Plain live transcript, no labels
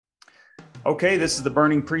Okay, this is the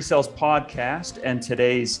Burning Pre-Sales Podcast, and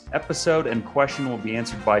today's episode and question will be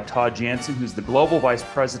answered by Todd Jansen, who's the Global Vice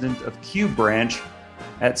President of Q Branch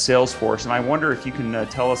at Salesforce. And I wonder if you can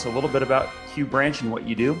tell us a little bit about Q Branch and what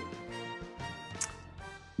you do.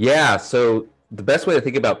 Yeah, so the best way to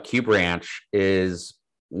think about Q Branch is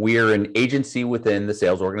we're an agency within the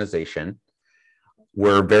sales organization.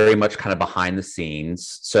 We're very much kind of behind the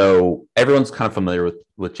scenes. So everyone's kind of familiar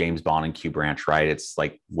with James Bond and Q Branch, right? It's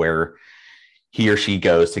like where he or she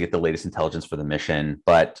goes to get the latest intelligence for the mission.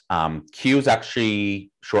 But Q is actually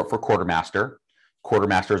short for quartermaster.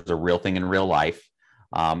 Quartermaster is a real thing in real life.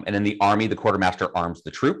 And in the Army, the quartermaster arms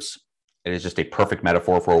the troops. It is just a perfect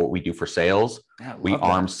metaphor for what we do for sales. We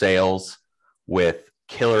arm sales with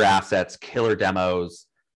killer assets, killer demos,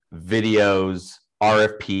 videos,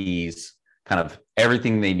 RFPs, kind of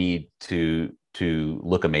everything they need to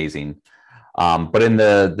look amazing. But in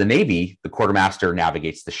the Navy, the quartermaster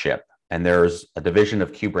navigates the ship. And there's a division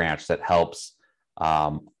of Q Branch that helps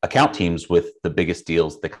account teams with the biggest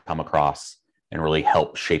deals that come across and really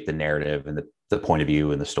help shape the narrative and the point of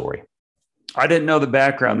view and the story. I didn't know the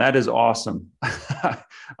background. That is awesome.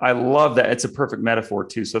 I love that. It's a perfect metaphor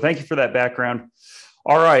too. So thank you for that background.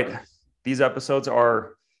 All right. These episodes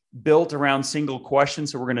are built around single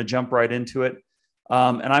questions. So we're going to jump right into it.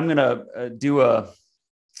 And I'm going to do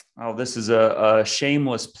this is a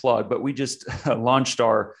shameless plug, but we just launched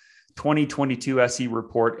our 2022 SE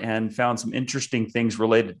report and found some interesting things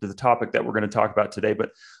related to the topic that we're going to talk about today.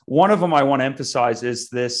 But one of them I want to emphasize is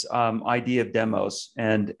this idea of demos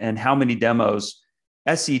and how many demos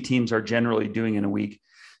SE teams are generally doing in a week.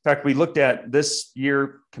 In fact, we looked at this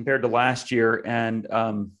year compared to last year, and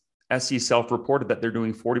SE self-reported that they're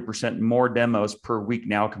doing 40% more demos per week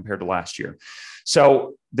now compared to last year.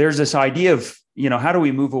 So there's this idea of, how do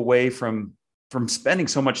we move away from spending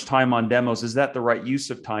so much time on demos? Is that the right use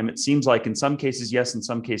of time? It seems like in some cases, yes, in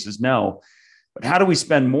some cases, no. But how do we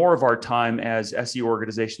spend more of our time as SE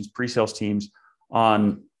organizations, pre-sales teams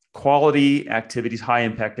on quality activities, high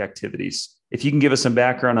impact activities? If you can give us some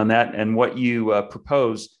background on that and what you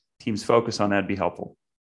propose teams focus on, that'd be helpful.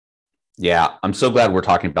 Yeah, I'm so glad we're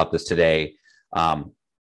talking about this today.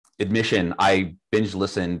 Admission, I binge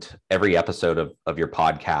listened every episode of your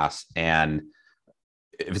podcast, and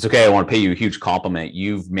if it's okay, I want to pay you a huge compliment.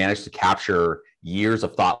 You've managed to capture years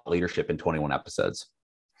of thought leadership in 21 episodes.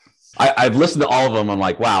 I've listened to all of them. I'm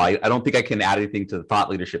like, wow, I don't think I can add anything to the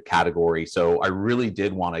thought leadership category. So I really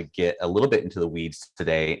did want to get a little bit into the weeds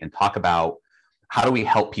today and talk about how do we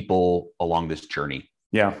help people along this journey?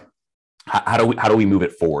 Yeah. How do we move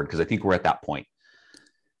it forward? Because I think we're at that point.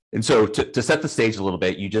 And so to set the stage a little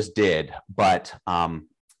bit, you just did, but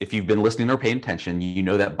if you've been listening or paying attention, you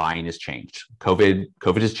know that buying has changed.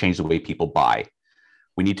 COVID has changed the way people buy.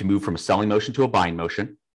 We need to move from a selling motion to a buying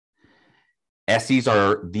motion. SEs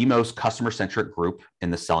are the most customer-centric group in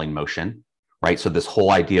the selling motion, right? So this whole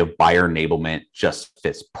idea of buyer enablement just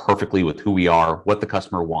fits perfectly with who we are, what the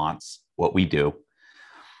customer wants, what we do.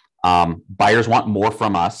 Buyers want more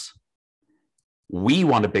from us. We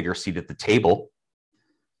want a bigger seat at the table.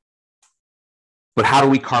 But how do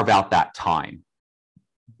we carve out that time?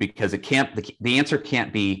 Because the answer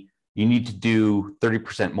can't be, you need to do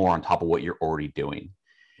 30% more on top of what you're already doing.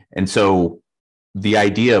 And so the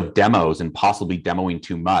idea of demos and possibly demoing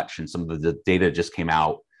too much, and some of the data just came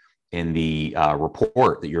out in the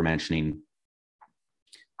report that you're mentioning,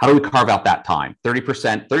 how do we carve out that time? 30 to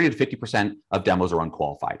 50% of demos are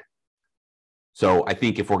unqualified. So I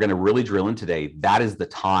think if we're going to really drill in today, that is the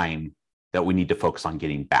time that we need to focus on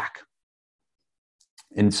getting back.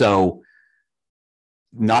 And so,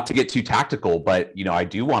 not to get too tactical, but I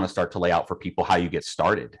do want to start to lay out for people how you get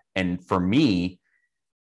started. And for me,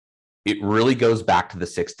 it really goes back to the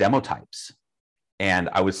 6 demo types. And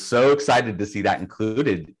I was so excited to see that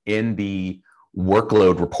included in the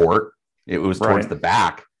workload report. It was towards the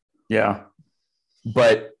back. Yeah.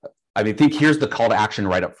 But I think here's the call to action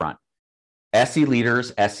right up front. SE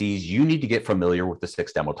leaders, SEs, you need to get familiar with the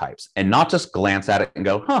 6 demo types and not just glance at it and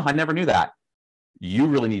go, I never knew that. You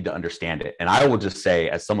really need to understand it. And I will just say,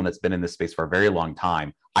 as someone that's been in this space for a very long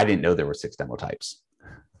time, I didn't know there were 6 demo types.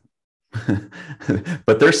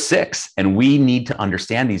 But there's 6, and we need to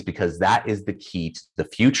understand these because that is the key to the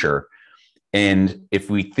future. And if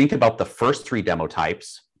we think about the first 3 demo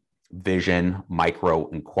types, vision, micro,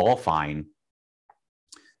 and qualifying,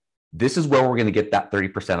 this is where we're going to get that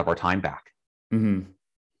 30% of our time back. Mm-hmm.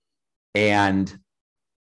 And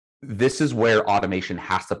this is where automation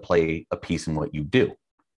has to play a piece in what you do.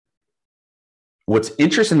 What's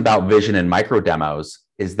interesting about vision and micro demos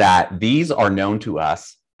is that these are known to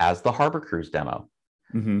us as the Harbor Cruise demo,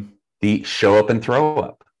 mm-hmm. the show up and throw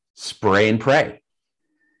up. spray and pray.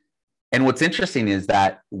 And what's interesting is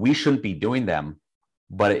that we shouldn't be doing them,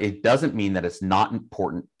 but it doesn't mean that it's not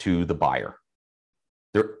important to the buyer.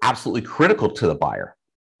 They're absolutely critical to the buyer.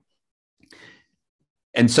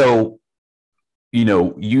 And so,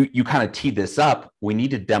 you kind of teed this up. We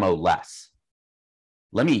need to demo less.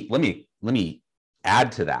 Let me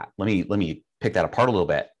add to that. Let me pick that apart a little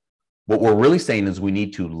bit. What we're really saying is we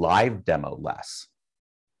need to live demo less.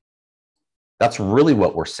 That's really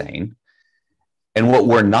what we're saying. And what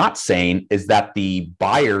we're not saying is that the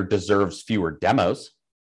buyer deserves fewer demos.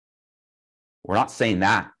 We're not saying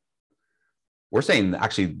that. We're saying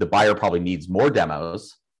actually the buyer probably needs more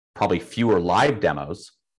demos, probably fewer live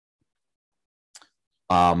demos.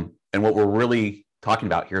 And what we're really talking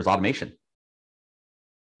about here is automation.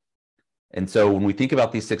 And so when we think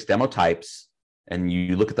about these 6 demo types, and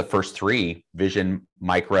you look at the first 3, vision,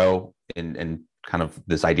 micro, and kind of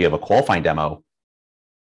this idea of a qualifying demo,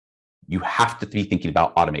 you have to be thinking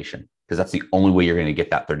about automation, because that's the only way you're going to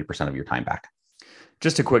get that 30% of your time back.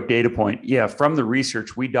 Just a quick data point. Yeah, from the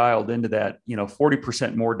research, we dialed into that,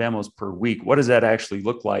 40% more demos per week. What does that actually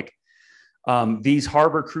look like? These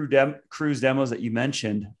Harbor Cruise demos that you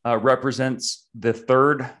mentioned represents the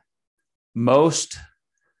third most,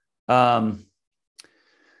 the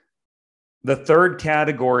third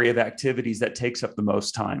category of activities that takes up the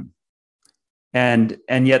most time. And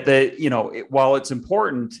yet while it's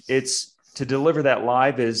important, it's to deliver that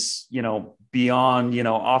live is, beyond,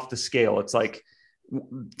 off the scale. It's like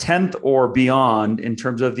 10th or beyond in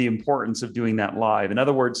terms of the importance of doing that live. In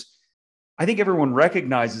other words, I think everyone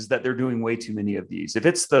recognizes that they're doing way too many of these. If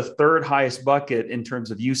it's the third highest bucket in terms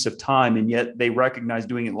of use of time, and yet they recognize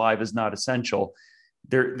doing it live is not essential,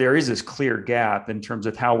 there is this clear gap in terms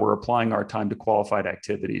of how we're applying our time to qualified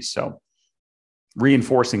activities. So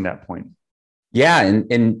reinforcing that point. Yeah.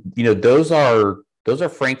 And those are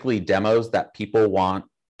frankly demos that people want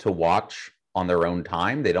to watch on their own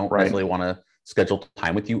time. They don't necessarily want to schedule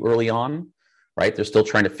time with you early on, right? They're still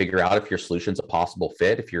trying to figure out if your solution's a possible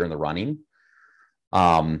fit, if you're in the running.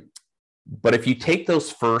 But if you take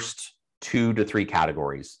those first 2 to 3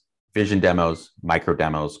 categories, vision demos, micro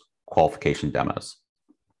demos, qualification demos,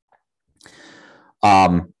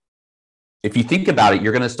 if you think about it,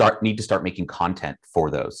 you're going to need to start making content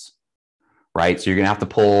for those, right? So you're going to have to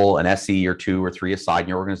pull an SE or 2 or 3 aside in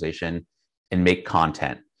your organization and make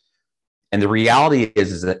content. And the reality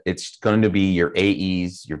is that it's going to be your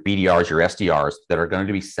AEs, your BDRs, your SDRs that are going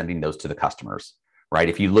to be sending those to the customers, right?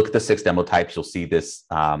 If you look at the 6 demo types, you'll see this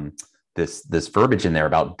this verbiage in there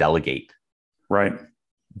about delegate. Right.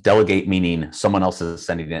 Delegate meaning someone else is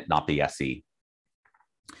sending it, not the SE.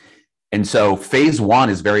 And so phase 1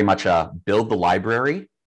 is very much a build the library,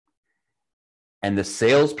 and the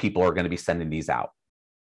salespeople are going to be sending these out.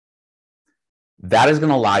 That is going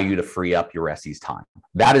to allow you to free up your SE's time.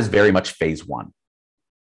 That is very much phase 1.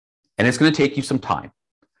 And it's going to take you some time,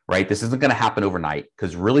 right? This isn't going to happen overnight,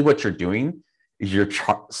 because really what you're doing is you're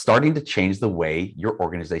starting to change the way your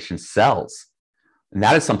organization sells. And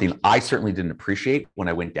that is something I certainly didn't appreciate when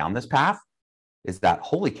I went down this path, is that,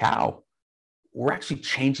 holy cow, we're actually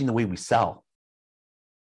changing the way we sell.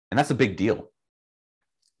 And that's a big deal.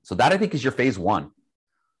 So that, I think, is your phase 1.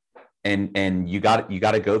 And you got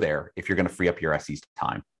to go there if you're going to free up your SE's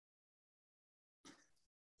time.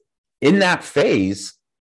 In that phase,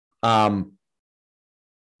 there's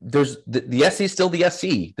the SE is still the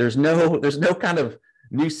SE. There's no kind of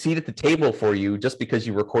new seat at the table for you just because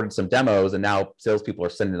you recorded some demos and now salespeople are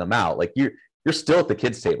sending them out. Like you're still at the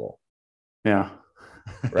kids' table. Yeah.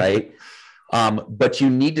 Right. But you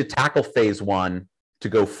need to tackle phase 1 to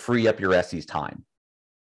go free up your SE's time.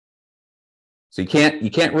 So you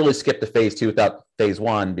can't really skip to phase 2 without phase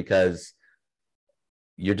 1, because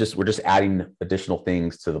we're just adding additional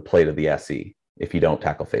things to the plate of the SE if you don't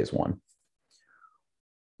tackle phase 1.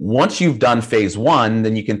 Once you've done phase 1,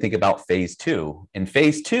 then you can think about phase 2. And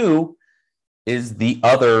phase 2 is the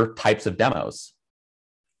other types of demos.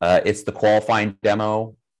 It's the qualifying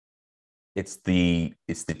demo. It's the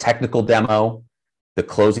technical demo, the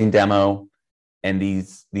closing demo, and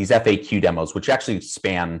these FAQ demos, which actually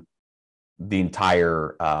span the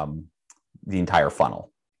entire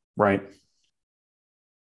funnel. Right.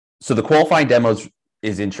 So the qualifying demos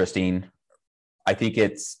is interesting. I think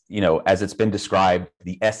it's, as it's been described,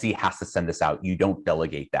 the SE has to send this out. You don't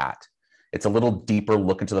delegate that. It's a little deeper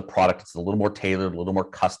look into the product. It's a little more tailored, a little more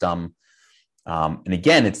custom. And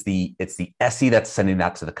again, it's the SE that's sending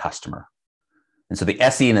that to the customer. And so the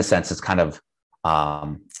SE, in a sense, is kind of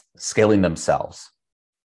scaling themselves,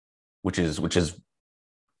 which is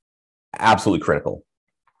absolutely critical.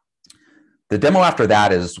 The demo after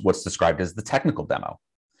that is what's described as the technical demo.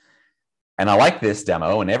 And I like this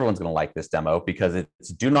demo, and everyone's going to like this demo because it's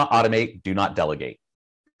do not automate, do not delegate.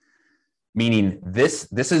 Meaning this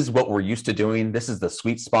is what we're used to doing. This is the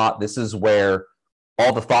sweet spot. This is where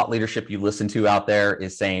all the thought leadership you listen to out there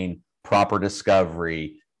is saying proper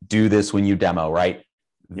discovery, do this when you demo, right?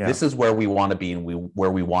 Yeah. This is where we want to be, and where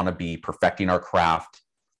we want to be perfecting our craft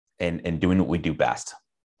and doing what we do best.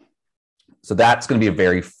 So that's going to be a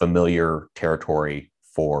very familiar territory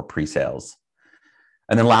for pre-sales.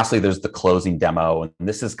 And then lastly, there's the closing demo. And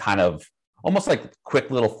this is kind of almost like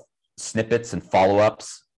quick little snippets and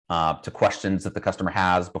follow-ups to questions that the customer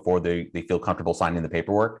has before they feel comfortable signing the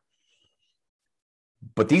paperwork.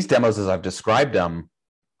 But these demos, as I've described them,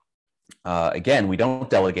 again, we don't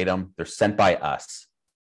delegate them. They're sent by us.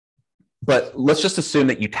 But let's just assume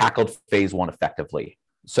that you tackled phase one effectively.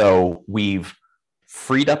 So we've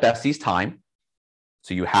freed up SC's time.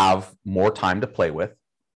 So you have more time to play with.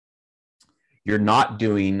 You're not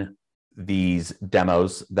doing these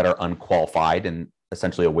demos that are unqualified and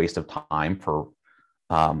essentially a waste of time for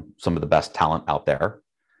some of the best talent out there.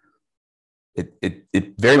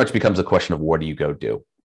 It very much becomes a question of what do you go do?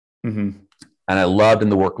 Mm-hmm. And I loved in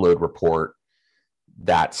the workload report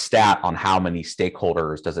that stat on how many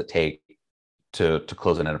stakeholders does it take to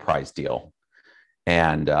close an enterprise deal.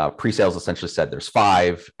 And pre-sales essentially said there's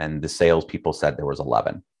 5, and the sales people said there was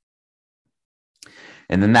 11.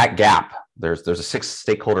 And then that gap, there's a 6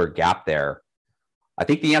 stakeholder gap there. I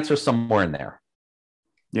think the answer is somewhere in there.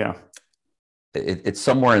 Yeah. It's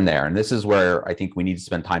somewhere in there. And this is where I think we need to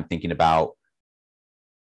spend time thinking about,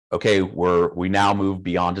 okay, we now move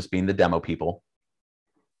beyond just being the demo people.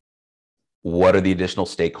 What are the additional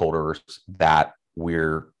stakeholders that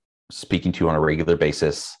we're speaking to on a regular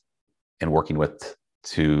basis and working with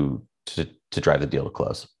to drive the deal to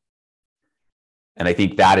close? And I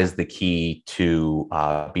think that is the key to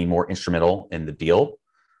being more instrumental in the deal,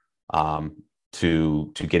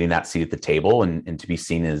 to getting that seat at the table and to be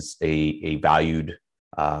seen as a valued,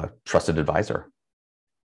 trusted advisor.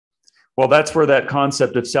 Well, that's where that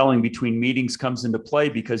concept of selling between meetings comes into play,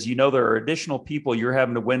 because there are additional people you're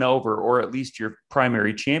having to win over, or at least your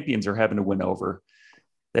primary champions are having to win over,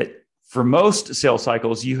 that for most sales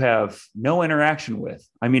cycles you have no interaction with.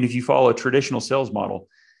 I mean, if you follow a traditional sales model,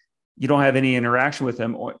 you don't have any interaction with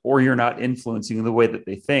them, or you're not influencing the way that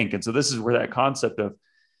they think. And so this is where that concept of,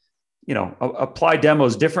 apply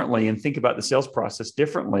demos differently and think about the sales process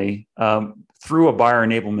differently through a buyer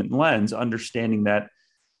enablement lens, understanding that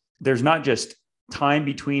there's not just time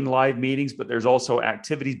between live meetings, but there's also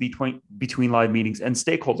activities between live meetings and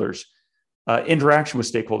stakeholders, interaction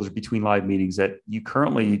with stakeholders between live meetings that you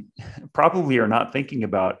currently probably are not thinking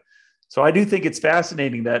about. So I do think it's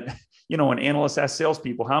fascinating that, when analysts ask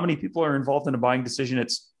salespeople, how many people are involved in a buying decision,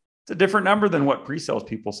 it's a different number than what pre-sales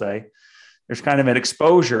people say. There's kind of an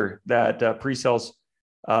exposure that pre-sales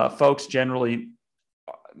folks generally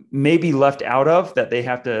may be left out of, that they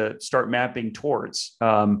have to start mapping towards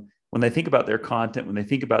when they think about their content, when they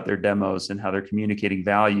think about their demos and how they're communicating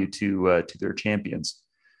value to their champions.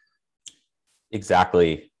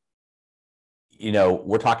 Exactly.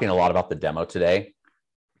 We're talking a lot about the demo today,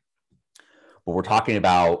 but we're talking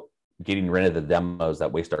about getting rid of the demos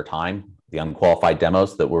that waste our time, the unqualified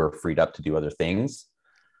demos that we're freed up to do other things.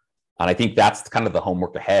 And I think that's kind of the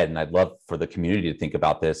homework ahead. And I'd love for the community to think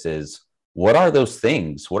about this is, what are those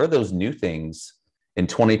things? What are those new things in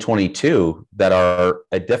 2022 that are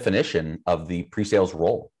a definition of the pre-sales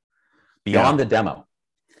role beyond the demo?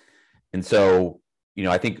 And so,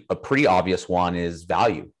 I think a pretty obvious one is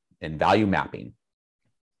value and value mapping.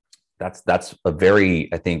 That's a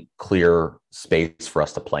very, I think, clear space for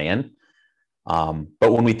us to play in.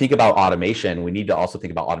 But when we think about automation, we need to also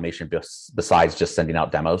think about automation besides just sending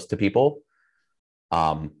out demos to people.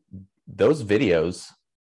 Those videos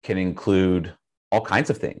can include all kinds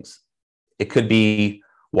of things. It could be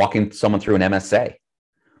walking someone through an MSA.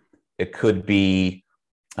 It could be,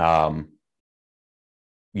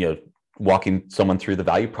 walking someone through the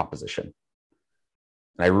value proposition.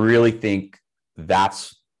 And I really think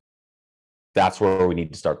that's where we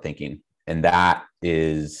need to start thinking. And that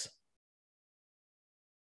is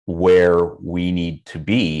where we need to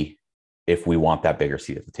be if we want that bigger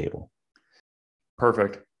seat at the table.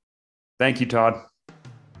 Perfect. Thank you, Todd.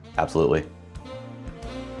 Absolutely.